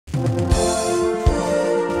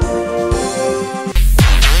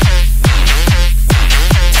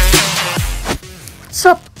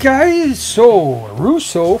guys, so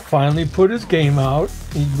Russo finally put his game out.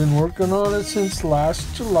 He's been working on it since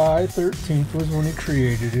last July 13th was when he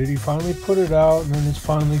created it. He finally put it out, and then it's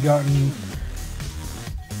finally gotten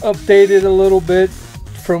updated a little bit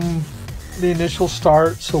from the initial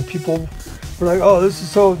start. So people were like, oh, this is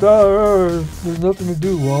so there's nothing to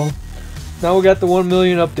do. Well, now we got the 1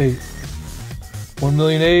 million update. 1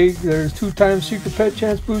 million egg. There's 2x secret pet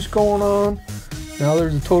chance boost going on. Now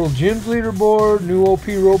there's a total gyms leaderboard, new OP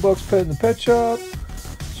Robux pet in the pet shop,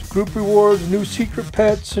 group rewards, new secret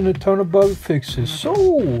pets, and a ton of bug fixes. So,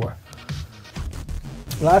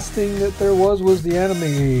 last thing that there was the anime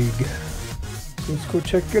egg. So let's go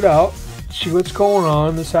check it out, see what's going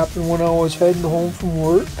on. This happened when I was heading home from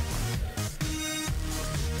work.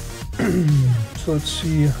 So let's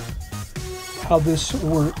see how this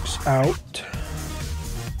works out.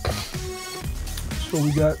 So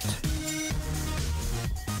we got...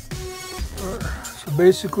 So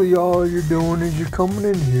basically all you're doing is you're coming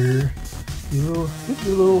in here, you hit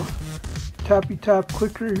your little tappy tap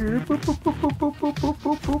clicker here, boop, boop, boop, boop, boop, boop, boop,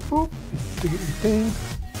 boop, boop, boop, to get your thing.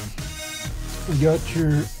 We got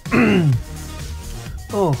your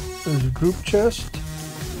oh, there's a group chest,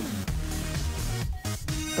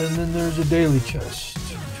 and then there's a daily chest,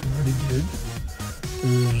 which we already did.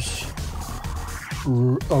 There's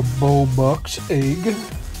a Bobucks egg,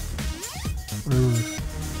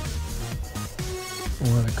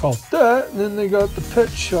 what I call that. And then they got the pet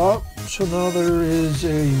shop. So now there is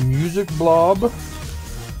a music blob,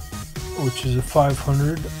 which is a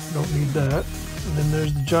 500. Don't need that. And then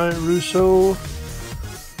there's the giant Russo.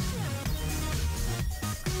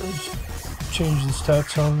 Let's change the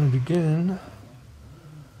stats on it again.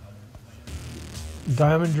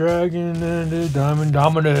 Diamond Dragon and a Diamond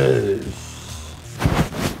Dominus.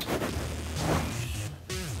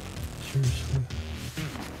 Seriously.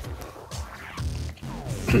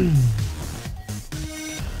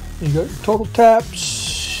 You got your total taps.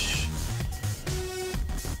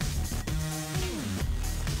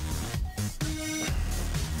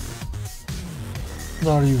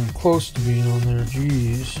 Not even close to being on there,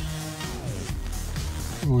 jeez.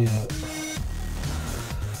 Look at that.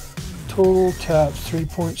 Total taps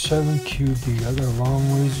 3.7 QD. I got a long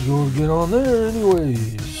ways to go to get on there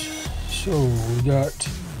anyways. So we got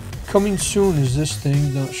coming soon is this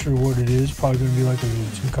thing, not sure what it is, probably going to be like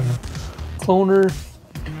some kind of cloner.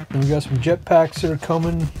 And we got some jetpacks that are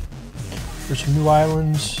coming. There's some new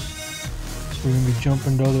islands, so we're going to be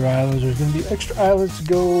jumping to other islands. There's going to be extra islands to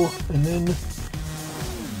go, and then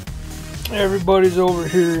everybody's over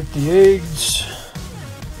here at the eggs.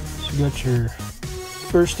 So you got your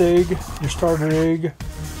first egg, your starter egg,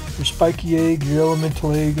 your spiky egg, your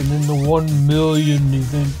elemental egg, and then the 1 million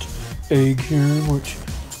event egg here, which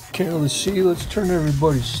can't really see. Let's turn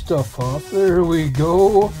everybody's stuff off. There we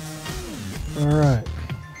go. Alright.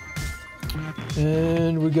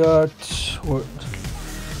 And we got what?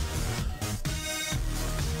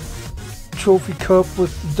 Trophy cup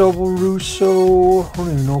with the double Russo. I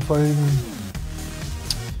don't even know if I even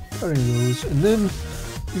got any of those. And then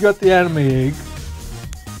we got the anime egg.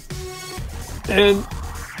 And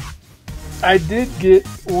I did get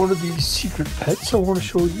one of these secret pets I want to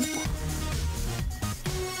show you.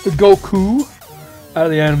 The GOKU out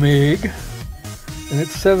of the anime egg, and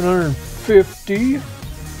it's 750.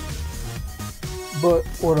 But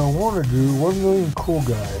what I want to do, 1 million cool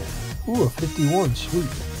guy. Ooh, a 51, sweet.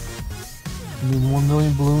 And then 1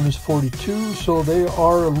 million balloon is 42, so they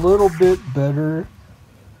are a little bit better.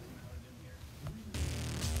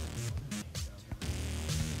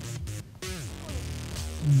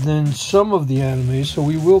 Than some of the animes, so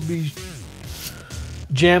we will be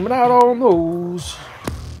jamming out on those.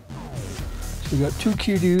 We got 2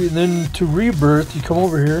 QD, and then to rebirth, you come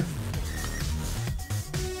over here,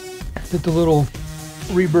 hit the little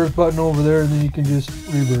rebirth button over there, and then you can just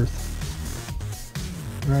rebirth.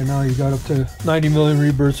 Right now you got up to 90 million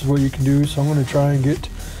rebirths is what you can do, so I'm going to try and get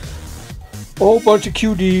a whole bunch of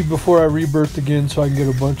QD before I rebirth again, so I can get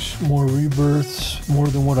a bunch more rebirths, more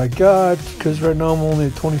than what I got, because right now I'm only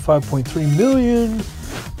at 25.3 million,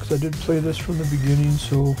 because I did play this from the beginning.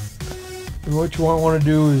 So what you want to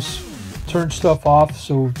do is turn stuff off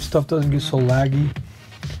so stuff doesn't get so laggy.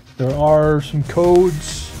 There are some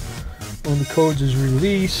codes. One of the codes is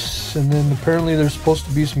release, and then apparently there's supposed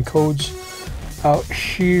to be some codes out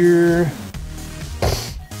here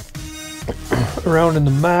around in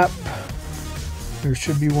the map. There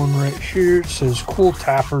should be one right here. It says Cool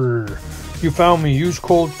Tapper. You found me. Use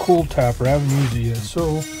code Cool Tapper. I haven't used it yet.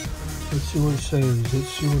 So let's see what it says. Let's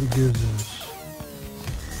see what it gives us.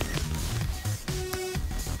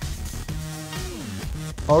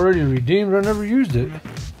 Already redeemed. I never used it.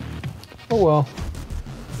 Oh well.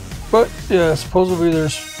 But yeah, supposedly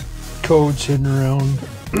there's codes hidden around.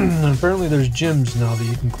 And apparently there's gems now that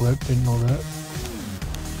you can collect. Didn't know that.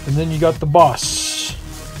 And then you got the boss.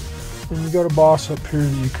 And you got a boss up here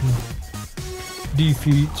that you can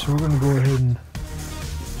defeat. So we're going to go ahead and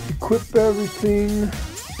equip everything.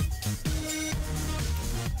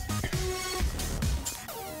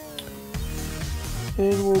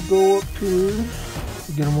 And we'll go up here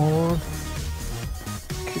to get them all on.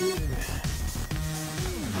 Okay.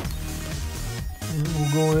 And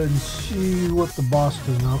we'll go ahead and see what the boss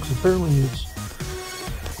does now, because apparently it's,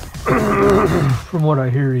 from what I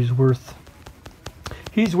hear, he's worth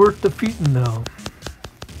defeating now.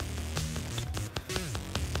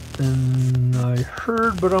 And I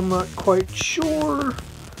heard, but I'm not quite sure,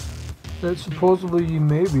 that supposedly you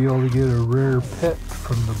may be able to get a rare pet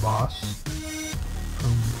from the boss.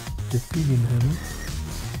 From defeating him,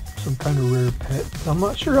 some kind of rare pet. I'm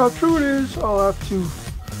not sure how true it is. I'll have to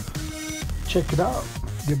check it out.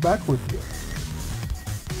 Get back with you.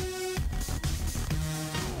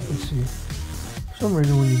 Let's see. For some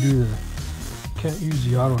reason, when you do the, can't use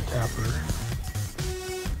the auto tapper.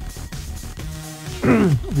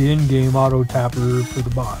 The in-game auto tapper for the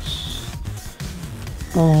boss.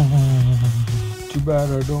 Too bad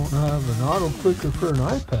I don't have an auto clicker for an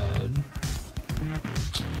iPad.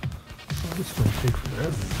 It's going to take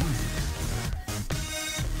forever.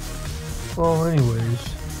 Well, anyways,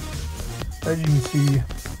 as you can see,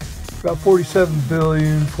 about 47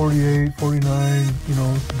 billion, 48, 49, you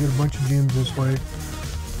know, get a bunch of gems this way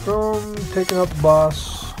from taking out the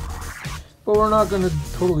boss. But we're not going to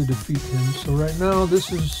totally defeat him. So right now,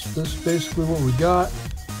 this is basically what we got.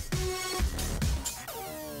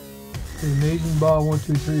 The amazing ball 1,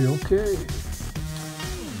 2, 3. Okay.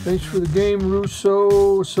 Thanks for the game,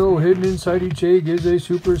 Russo. So, hidden inside each egg is a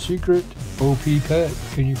super secret OP pet.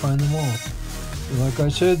 Can you find them all? And like I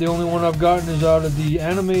said, the only one I've gotten is out of the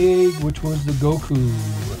anime egg, which was the GOKU.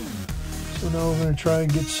 So now we're going to try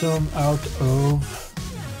and get some out of...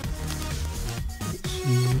 Let's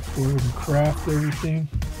see, let's go ahead and craft everything.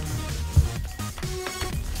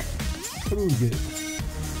 What do we get?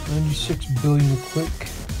 96 billion quick.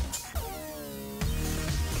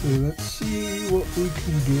 Okay, let's see what we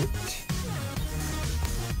can get.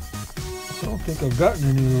 So I don't think I've gotten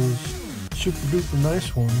any of those super duper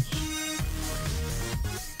nice ones.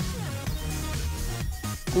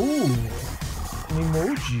 Ooh, an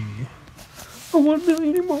emoji. A 1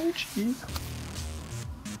 million emoji.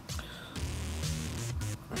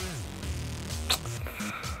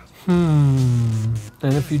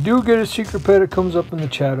 And if you do get a secret pet, it comes up in the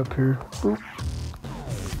chat up here. Boop.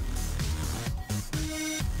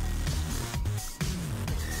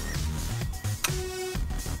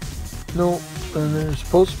 No, and there's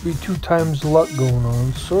supposed to be 2 times luck going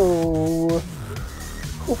on, so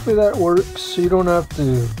hopefully that works, so you don't have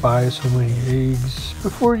to buy so many eggs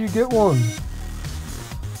before you get one.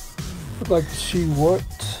 I'd like to see what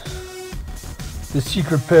the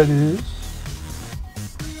secret pet is.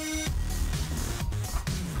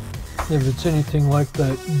 If it's anything like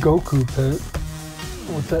that GOKU pet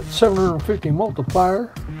with that 750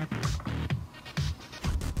 multiplier.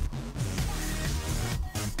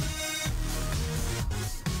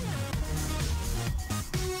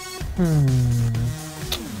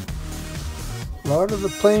 A lot of the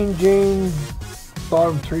plain Jane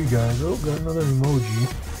bottom 3 guys. Oh, got another emoji.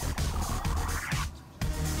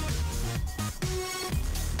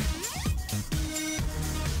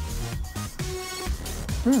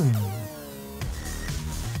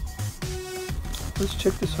 Let's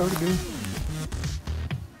check this out again.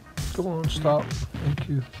 Come on, stop. Thank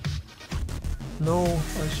you. No,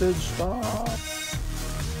 I said stop.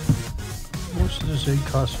 How much does this egg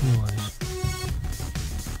cost anyways?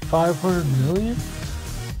 500 million?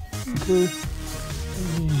 Okay.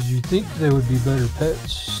 You'd think they would be better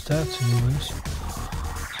pets, stats anyways.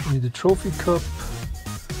 So we need the trophy cup,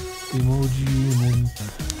 the emoji, and then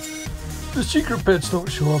the secret pets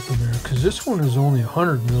don't show up in there because this one is only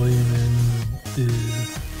 100 million and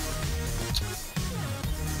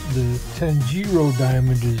the Tanjiro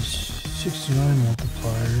diamond is 69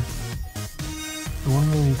 multiplier. The 1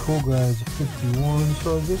 million cool guy is a 51,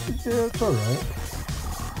 so I guess it's alright.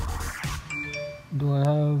 Do I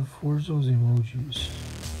have, where's those emojis?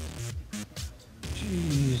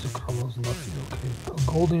 Jeez, look at all those lucky, okay. A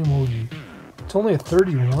golden emoji. It's only a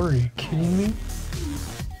 31, are you kidding me?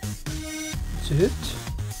 That's it?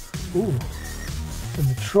 Ooh. And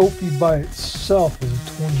the trophy by itself is a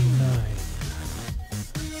 29.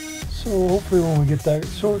 So hopefully when we get that,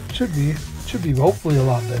 so it should be hopefully a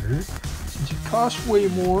lot better. Since it costs way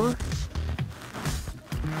more.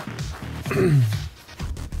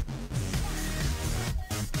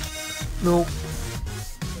 Nope.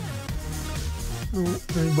 Nope.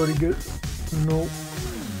 Anybody get? Nope.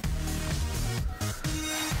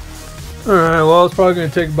 Alright, well, it's probably going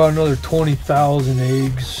to take about another 20,000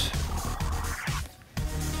 eggs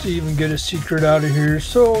to even get a secret out of here.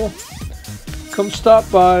 So, come stop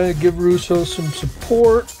by, give Russo some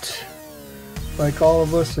support, like all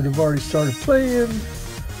of us that have already started playing.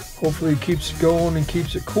 Hopefully it keeps it going and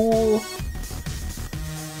keeps it cool.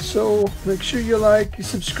 So, make sure you like, you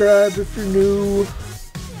subscribe if you're new.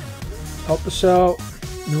 Help us out.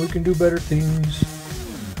 You know we can do better things.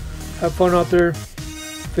 Have fun out there.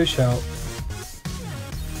 Fish out.